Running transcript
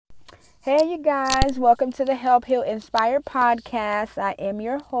Hey, you guys, welcome to the Help Heal Inspire podcast. I am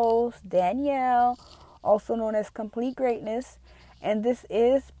your host, Danielle, also known as Complete Greatness. And this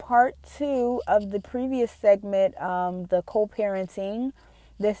is part 2 of the previous segment, the co parenting.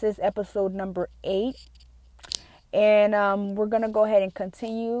 This is episode number 8. And we're going to go ahead and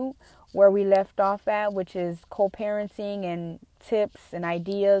continue where we left off at, which is co parenting and tips and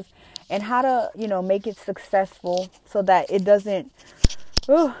ideas and how to, make it successful so that it doesn't.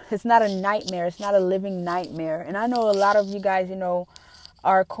 Ooh, it's not a nightmare. It's not a living nightmare. And I know a lot of you guys,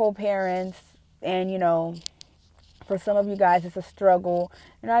 are co-parents. And, for some of you guys, it's a struggle.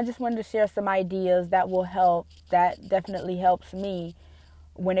 And I just wanted to share some ideas that will help. That definitely helps me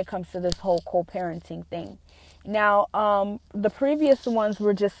when it comes to this whole co-parenting thing. Now, the previous ones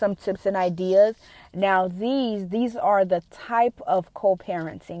were just some tips and ideas. Now, these are the type of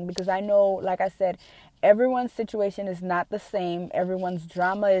co-parenting, because I know, like I said, everyone's situation is not the same. Everyone's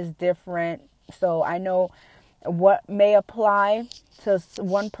drama is different. So I know what may apply to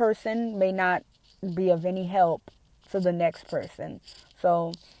one person may not be of any help to the next person.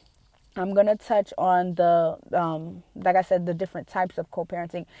 So I'm going to touch on the, like I said, the different types of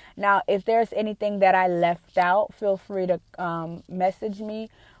co-parenting. Now, if there's anything that I left out, feel free to message me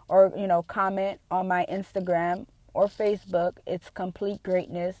or, comment on my Instagram or Facebook. It's Complete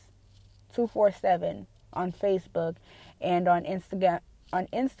Greatness 247 on Facebook, and on Instagram,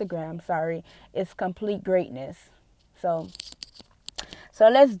 it's Complete Greatness. So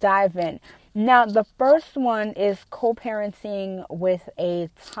let's dive in. Now, the first one is co-parenting with a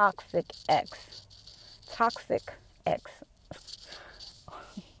toxic ex. Toxic ex.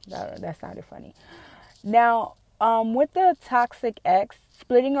 That sounded funny. Now, with the toxic ex,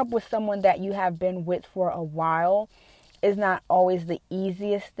 splitting up with someone that you have been with for a while is not always the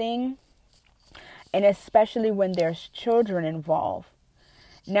easiest thing. And especially when there's children involved.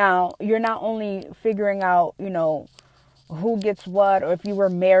 Now, you're not only figuring out, who gets what, or if you were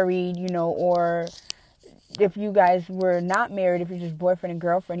married, or if you guys were not married, if you're just boyfriend and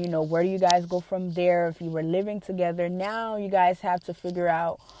girlfriend, where do you guys go from there? If you were living together, now you guys have to figure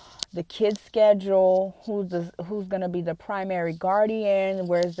out the kid's schedule, who's going to be the primary guardian,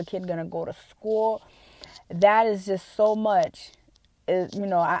 where's the kid going to go to school. That is just so much.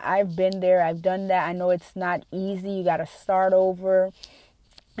 I've been there. I've done that. I know it's not easy. You got to start over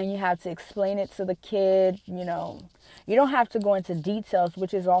and you have to explain it to the kid. You don't have to go into details,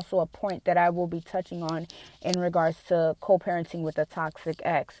 which is also a point that I will be touching on in regards to co-parenting with a toxic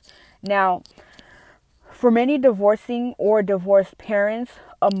ex. Now, for many divorcing or divorced parents,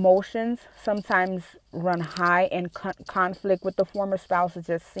 emotions sometimes run high, and conflict with the former spouse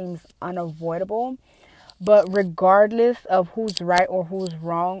just seems unavoidable. But regardless of who's right or who's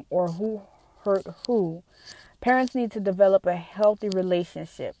wrong or who hurt who, parents need to develop a healthy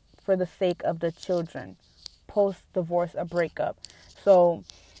relationship for the sake of the children post-divorce or breakup. So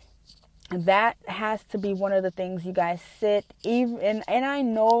that has to be one of the things you guys and I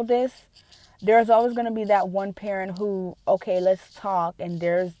know this, there's always going to be that one parent who, okay, let's talk. And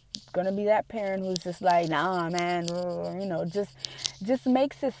there's going to be that parent who's just like, nah, man, just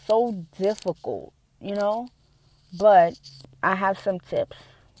makes it so difficult. But I have some tips.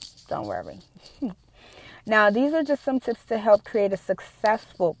 Don't worry. Now, these are just some tips to help create a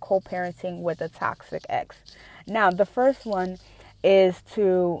successful co-parenting with a toxic ex. Now, the first one is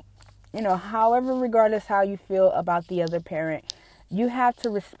to, regardless how you feel about the other parent, you have to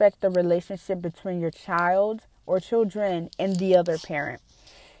respect the relationship between your child or children and the other parent.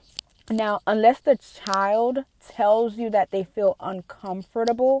 Now, unless the child tells you that they feel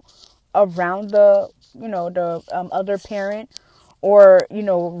uncomfortable around the other parent, or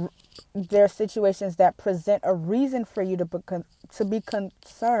there are situations that present a reason for you to be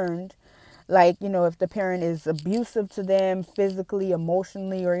concerned, like if the parent is abusive to them physically,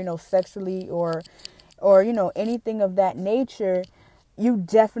 emotionally, or sexually, or anything of that nature, you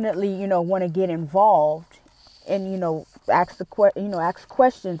definitely want to get involved and ask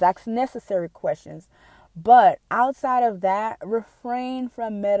questions, ask necessary questions. But outside of that, refrain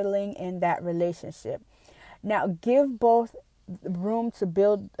from meddling in that relationship. Now, give both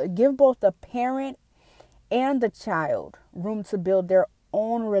the parent and the child room to build their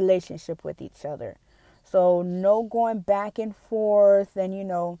own relationship with each other. So no going back and forth and,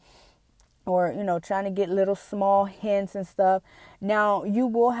 or trying to get little small hints and stuff. Now, you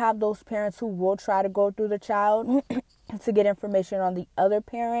will have those parents who will try to go through the child to get information on the other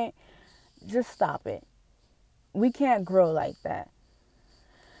parent. Just stop it. We can't grow like that.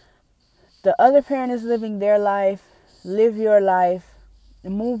 The other parent is living their life. Live your life.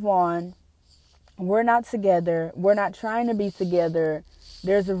 Move on. We're not together. We're not trying to be together.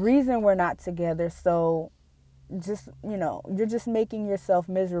 There's a reason we're not together. So just, you're just making yourself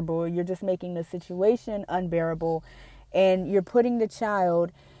miserable. You're just making the situation unbearable. And you're putting the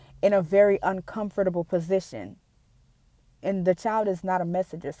child in a very uncomfortable position. And the child is not a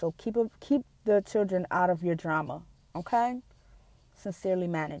messenger. So keep the children out of your drama. Okay? Sincerely,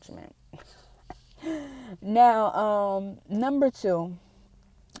 management. Now, number 2.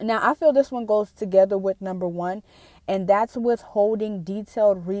 Now, I feel this one goes together with number 1, and that's withholding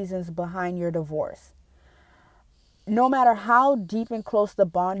detailed reasons behind your divorce. No matter how deep and close the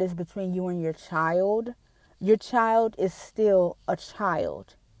bond is between you and your child is still a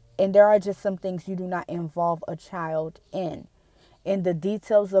child. And there are just some things you do not involve a child in. And the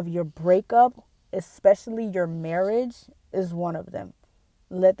details of your breakup, especially your marriage, is one of them.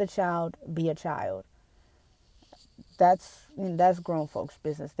 Let the child be a child. That's grown folks'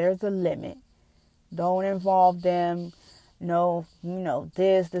 business. There's a limit. Don't involve them. No,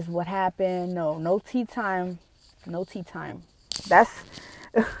 this is what happened. No tea time. No tea time. That's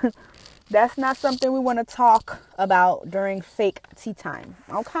not something we want to talk about during fake tea time.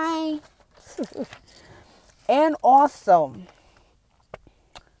 Okay? And also,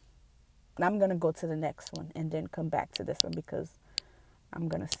 I'm going to go to the next one and then come back to this one because I'm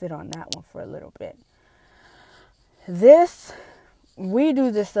going to sit on that one for a little bit. We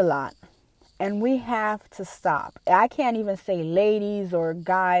do this a lot, and we have to stop. I can't even say ladies or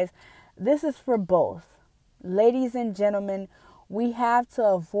guys. This is for both. Ladies and gentlemen, we have to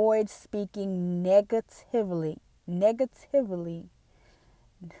avoid speaking negatively.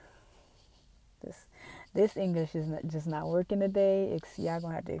 This English is just not working today. Y'all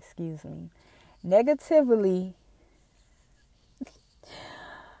gonna have to excuse me. Negatively.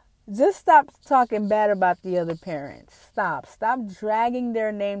 Just stop talking bad about the other parents. Stop dragging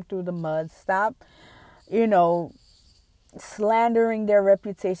their name through the mud. Stop, slandering their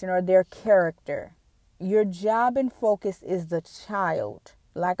reputation or their character. Your job and focus is the child.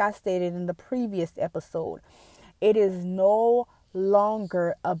 Like I stated in the previous episode, it is no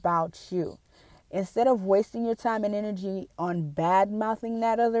longer about you. Instead of wasting your time and energy on bad-mouthing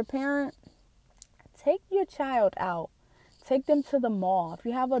that other parent, take your child out. Take them to the mall. If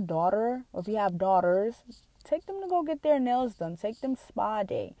you have a daughter or if you have daughters, take them to go get their nails done. Take them spa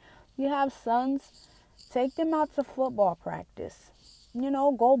day. If you have sons, take them out to football practice.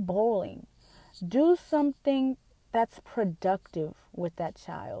 Go bowling. Do something that's productive with that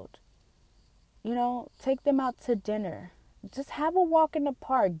child. Take them out to dinner. Just have a walk in the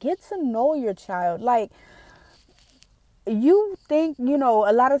park. Get to know your child. Like, you think, a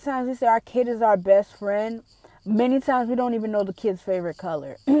lot of times we say our kid is our best friend. Many times we don't even know the kid's favorite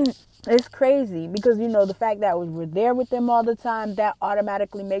color. It's crazy because, the fact that we're there with them all the time, that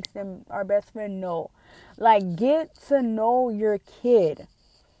automatically makes them our best friend. No. Like, get to know your kid.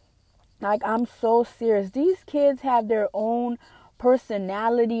 Like, I'm so serious. These kids have their own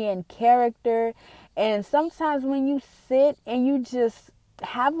personality and character. And sometimes when you sit and you just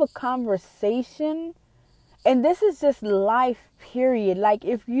have a conversation, and this is just life, period. Like,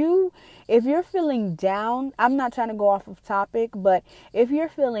 if you're feeling down, I'm not trying to go off of topic, but if you're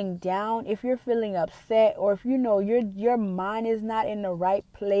feeling down, if you're feeling upset, or if your mind is not in the right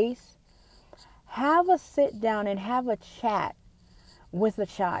place, have a sit down and have a chat with a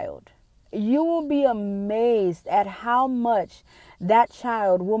child. You will be amazed at how much that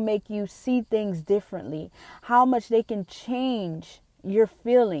child will make you see things differently, how much they can change your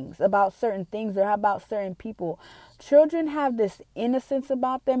feelings about certain things or about certain people. Children have this innocence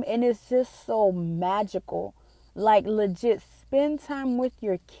about them, and it's just so magical. Like, legit, spend time with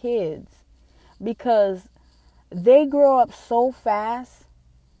your kids because they grow up so fast.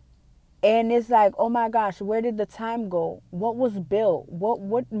 And it's like, oh my gosh, where did the time go? What was built?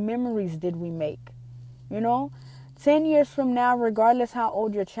 What memories did we make? 10 years from now, regardless how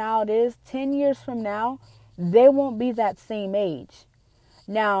old your child is, 10 years from now, they won't be that same age.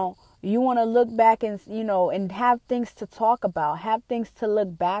 Now, you want to look back and, and have things to talk about, have things to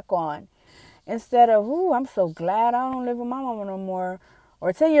look back on. Instead of, I'm so glad I don't live with my mama no more.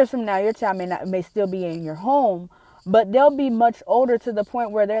 Or 10 years from now, your child may still be in your home, but they'll be much older to the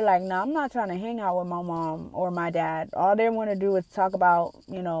point where they're like, I'm not trying to hang out with my mom or my dad. All they want to do is talk about,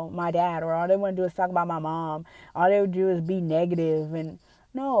 my dad, or all they want to do is talk about my mom. All they would do is be negative. And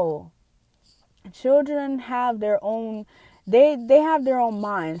no, children have their own, they have their own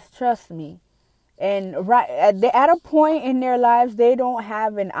minds. Trust me. And at a point in their lives, they don't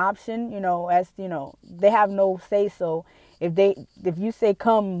have an option, they have no say so. If you say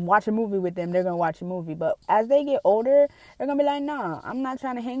come watch a movie with them, they're going to watch a movie. But as they get older, they're going to be like, nah, I'm not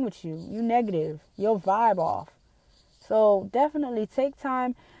trying to hang with you. You negative. Your vibe off. So definitely take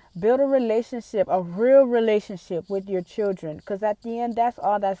time, build a relationship, a real relationship with your children. Because at the end, that's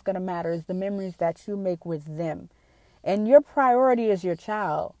all that's going to matter is the memories that you make with them. And your priority is your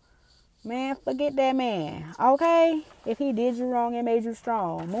child. Man, forget that man. Okay? If he did you wrong and made you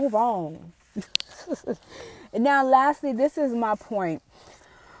strong, move on. And now lastly, this is my point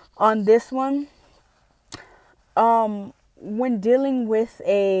on this one. When dealing with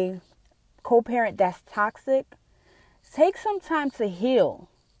a co-parent that's toxic, take some time to heal.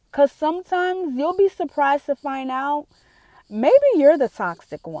 Because sometimes you'll be surprised to find out maybe you're the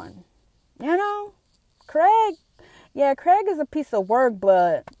toxic one. You know? Craig is a piece of work,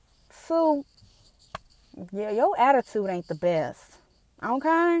 but Sue, yeah, your attitude ain't the best.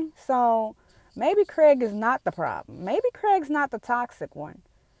 Okay? So maybe Craig is not the problem. Maybe Craig's not the toxic one.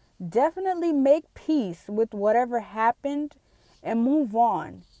 Definitely make peace with whatever happened and move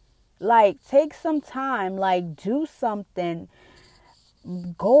on. Like, take some time, like, do something,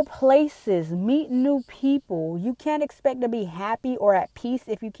 go places, meet new people. You can't expect to be happy or at peace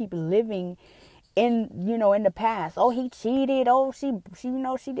if you keep living in the past. Oh, he cheated. Oh, she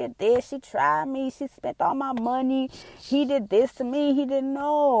did this. She tried me. She spent all my money. He did this to me. He didn't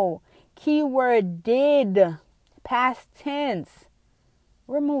know. Keyword did. Past tense.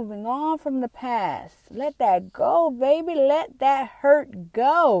 We're moving on from the past. Let that go, baby. Let that hurt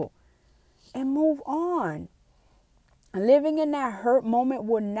go. And move on. Living in that hurt moment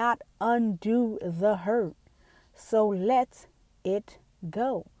will not undo the hurt. So let it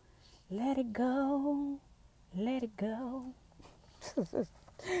go. Let it go. Let it go.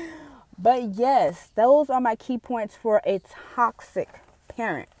 But yes, those are my key points for a toxic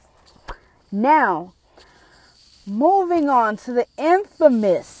parent. Now, moving on to the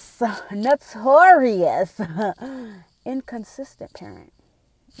infamous, notorious, inconsistent parent.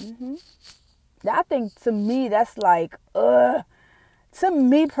 I think to me, that's like, to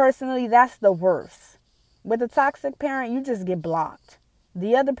me personally, that's the worst. With a toxic parent, you just get blocked.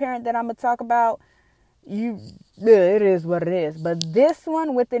 The other parent that I'm going to talk about, it is what it is. But this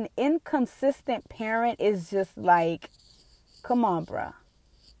one with an inconsistent parent is just like, come on, bruh.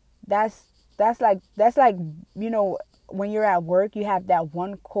 That's like, when you're at work, you have that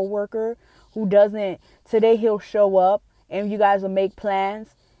one coworker who doesn't, today he'll show up and you guys will make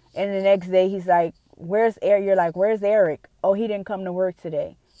plans. And the next day he's like, where's Eric? You're like, where's Eric? Oh, he didn't come to work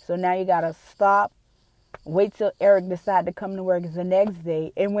today. So now you got to stop. Wait till Eric decides to come to work the next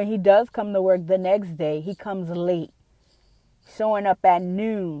day. And when he does come to work the next day, he comes late. Showing up at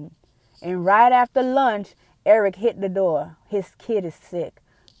noon. And right after lunch, Eric hit the door. His kid is sick.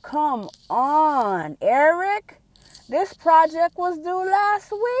 Come on, Eric. This project was due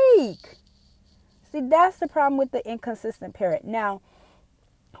last week. See, that's the problem with the inconsistent parent. Now,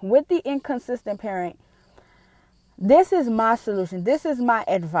 with the inconsistent parent, this is my solution. This is my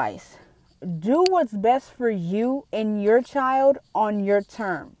advice. Do what's best for you and your child on your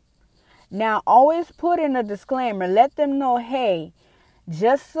term. Now, always put in a disclaimer. Let them know, hey,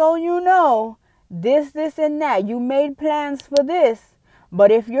 just so you know, this, and that. You made plans for this. But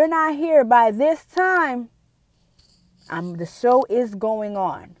if you're not here by this time, the show is going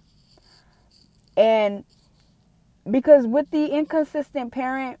on. And because with the inconsistent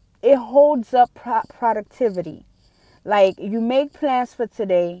parent, it holds up productivity. Like, you make plans for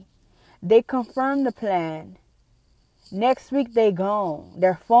today. They confirm the plan. Next week, they gone.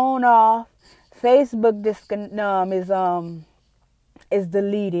 Their phone off. Facebook is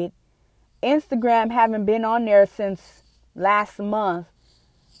deleted. Instagram haven't been on there since last month.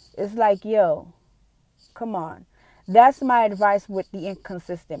 It's like, yo, come on. That's my advice with the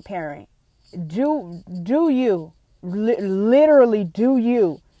inconsistent parent. Do you. Literally do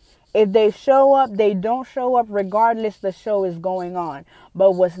you. If they show up, they don't show up, regardless, the show is going on.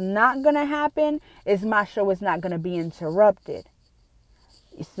 But what's not going to happen is my show is not going to be interrupted.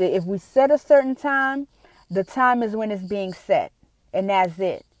 You see, if we set a certain time, the time is when it's being set. And that's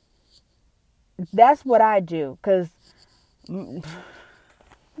it. That's what I do. Because if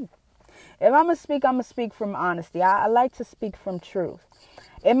I'm going to speak from honesty. I like to speak from truth.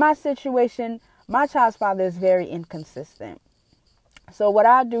 In my situation, my child's father is very inconsistent. So what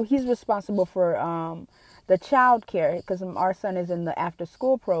I do, he's responsible for the child care because our son is in the after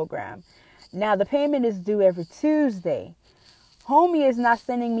school program. Now the payment is due every Tuesday. Homie is not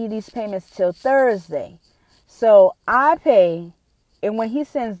sending me these payments till Thursday. So I pay, and when he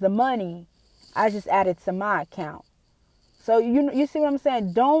sends the money, I just add it to my account. So you see what I'm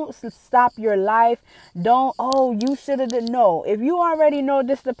saying? Don't stop your life. Don't, you should have done. No. If you already know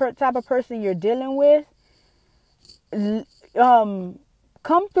this is the type of person you're dealing with,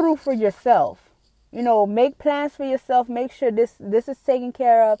 come through for yourself. Make plans for yourself. Make sure this is taken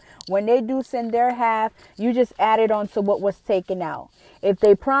care of. When they do send their half, you just add it on to what was taken out. If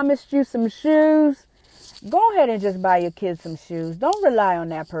they promised you some shoes, go ahead and just buy your kids some shoes. Don't rely on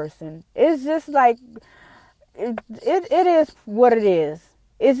that person. It's just like, it is what it is.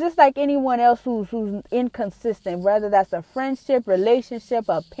 It's just like anyone else who's inconsistent, whether that's a friendship, relationship,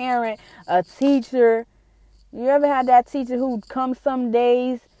 a parent, a teacher. You ever had that teacher who comes some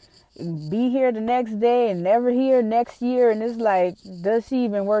days, be here the next day and never here next year, and it's like, does she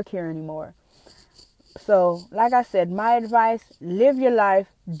even work here anymore? So, like I said, my advice, live your life,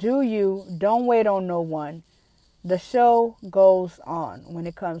 do you, don't wait on no one. The show goes on when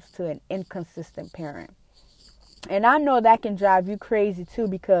it comes to an inconsistent parent. And I know that can drive you crazy too,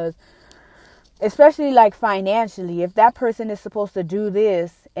 because especially like financially, if that person is supposed to do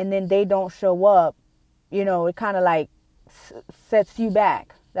this and then they don't show up, it kind of like sets you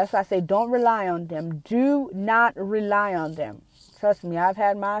back. That's why I say don't rely on them. Do not rely on them. Trust me, I've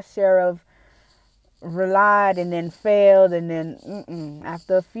had my share of relied and then failed, and then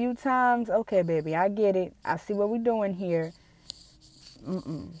after a few times, okay, baby, I get it. I see what we're doing here.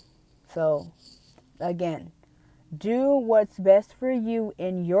 So, again, do what's best for you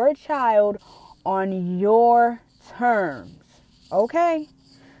and your child on your terms. Okay?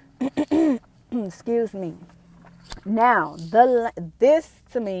 Excuse me. Now, this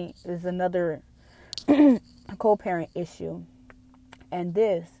to me is another co-parent issue. And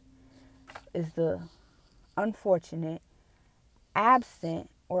this is the unfortunate absent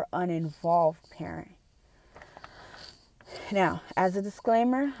or uninvolved parent. Now, as a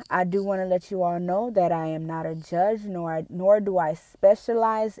disclaimer, I do want to let you all know that I am not a judge, nor do I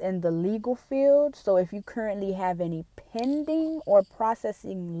specialize in the legal field. So if you currently have any pending or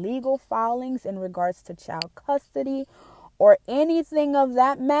processing legal filings in regards to child custody or anything of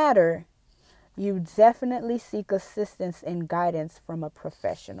that matter, you definitely seek assistance and guidance from a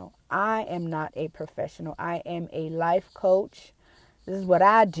professional. I am not a professional. I am a life coach. This is what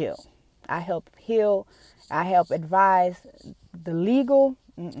I do. I help heal. I help advise. The legal,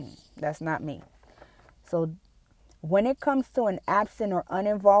 that's not me. So when it comes to an absent or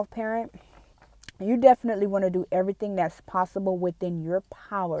uninvolved parent, you definitely want to do everything that's possible within your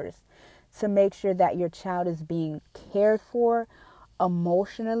powers to make sure that your child is being cared for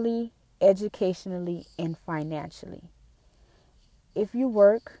emotionally, educationally, and financially. If you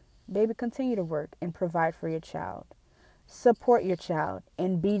work, baby, continue to work and provide for your child. Support your child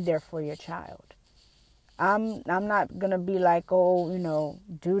and be there for your child. I'm not going to be like,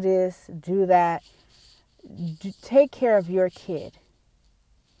 do this, do that. Take care of your kid.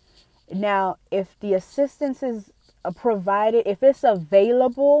 Now, if the assistance is provided, if it's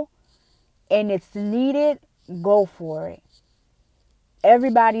available and it's needed, go for it.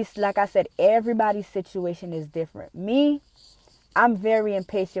 Like I said, everybody's situation is different. Me, I'm very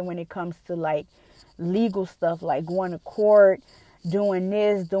impatient when it comes to like legal stuff, like going to court, doing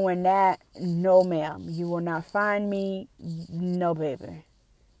this, doing that. No, ma'am. You will not find me. No, baby.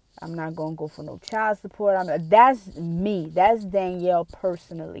 I'm not going to go for no child support. That's me. That's Danielle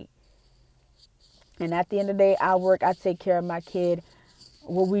personally. And at the end of the day, I work. I take care of my kid.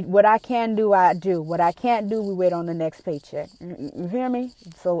 What I can do, I do. What I can't do, we wait on the next paycheck. You hear me?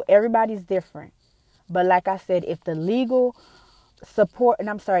 So everybody's different. But like I said, if the legal support,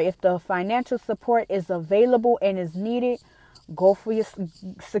 if the financial support is available and is needed, go for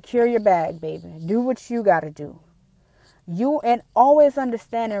secure your bag, baby. Do what you got to do. And always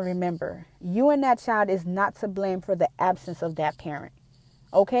understand and remember, you and that child is not to blame for the absence of that parent.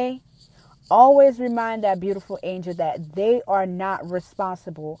 Okay? Always remind that beautiful angel that they are not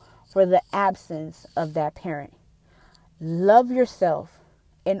responsible for the absence of that parent. Love yourself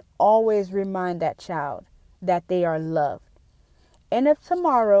and always remind that child that they are loved. And if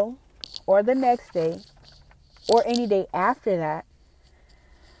tomorrow or the next day or any day after that,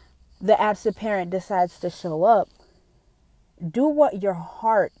 the absent parent decides to show up, do what your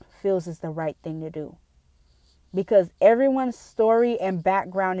heart feels is the right thing to do. Because everyone's story and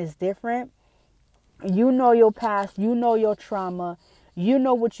background is different. You know your past, you know your trauma, you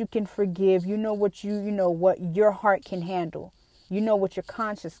know what you can forgive, you know what what your heart can handle. You know what your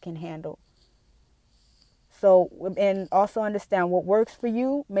conscience can handle. So, and also understand what works for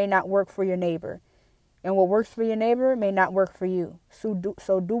you may not work for your neighbor. And what works for your neighbor may not work for you. So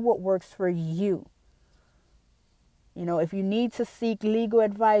do what works for you. If you need to seek legal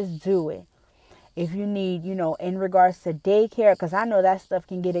advice, do it. If you need, in regards to daycare, because I know that stuff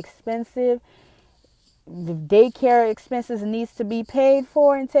can get expensive. The daycare expenses needs to be paid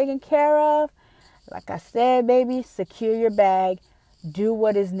for and taken care of. Like I said, baby, secure your bag. Do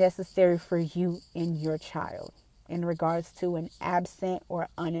what is necessary for you and your child in regards to an absent or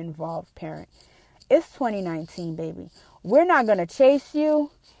uninvolved parent. It's 2019, baby. We're not going to chase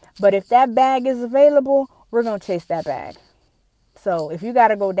you, but if that bag is available, we're going to chase that bag. So if you got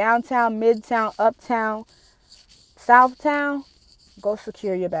to go downtown, midtown, uptown, southtown, go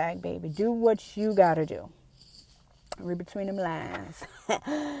secure your bag, baby. Do what you got to do. Read between them lines.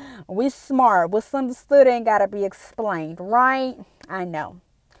 We smart. What's understood ain't got to be explained, right? I know.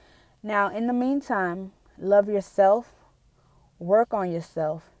 Now, in the meantime, love yourself, work on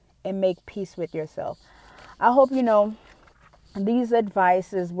yourself, and make peace with yourself. I hope these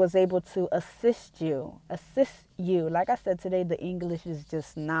advices was able to assist you. Like I said today, the English is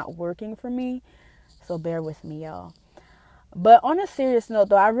just not working for me, so bear with me, y'all. But on a serious note,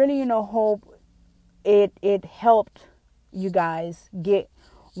 though, I really hope it helped you guys get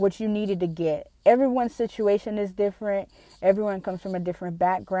what you needed to get. Everyone's situation is different. Everyone comes from a different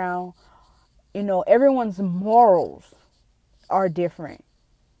background. Everyone's morals are different.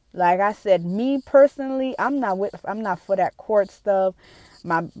 Like I said, me personally, I'm not for that court stuff.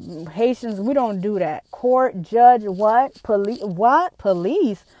 My Haitians, we don't do that. Court, judge, what? Police, what?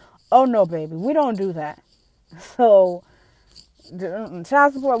 Police? Oh no, baby, we don't do that. So,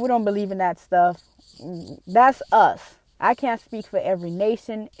 child support, we don't believe in that stuff. That's us. I can't speak for every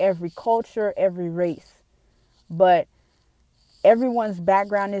nation, every culture, every race. But everyone's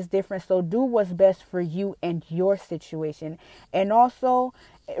background is different. So do what's best for you and your situation. And also,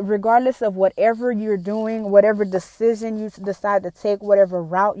 regardless of whatever you're doing, whatever decision you decide to take, whatever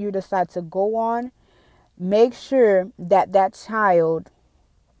route you decide to go on, make sure that that child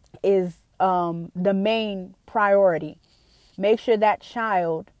is the main priority. Make sure that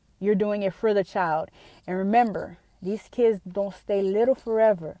child, you're doing it for the child. And remember, these kids don't stay little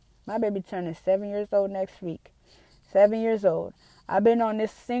forever. My baby turning 7 years old next week. 7 years old. I've been on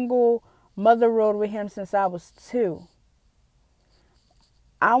this single mother road with him since I was 2.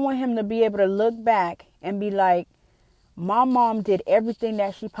 I want him to be able to look back and be like, my mom did everything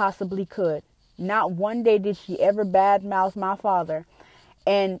that she possibly could. Not one day did she ever badmouth my father.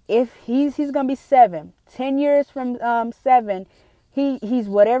 And if he's going to be 7, 10 years from 7, he's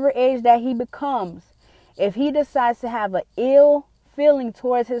whatever age that he becomes. If he decides to have an ill feeling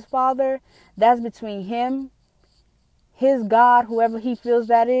towards his father, that's between him, his God, whoever he feels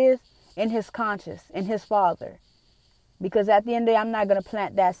that is, and his conscience, and his father. Because at the end of the day, I'm not going to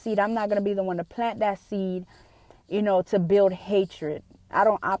plant that seed. I'm not going to be the one to plant that seed, to build hatred. I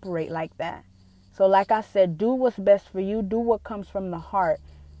don't operate like that. So like I said, do what's best for you. Do what comes from the heart.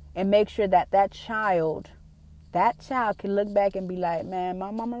 And make sure that child can look back and be like, man,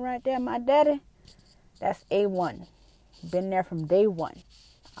 my mama right there, my daddy, that's A1. Been there from day one.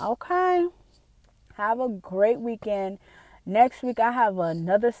 Okay. Have a great weekend. Next week, I have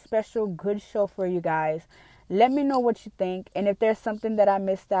another special good show for you guys. Let me know what you think. And if there's something that I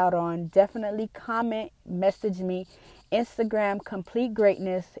missed out on, definitely comment, message me. Instagram, Complete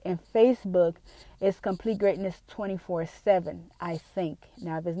Greatness, and Facebook is Complete Greatness 24/7, I think.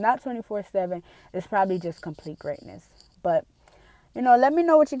 Now, if it's not 24/7, it's probably just Complete Greatness. But, let me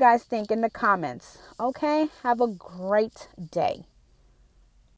know what you guys think in the comments. Okay? Have a great day.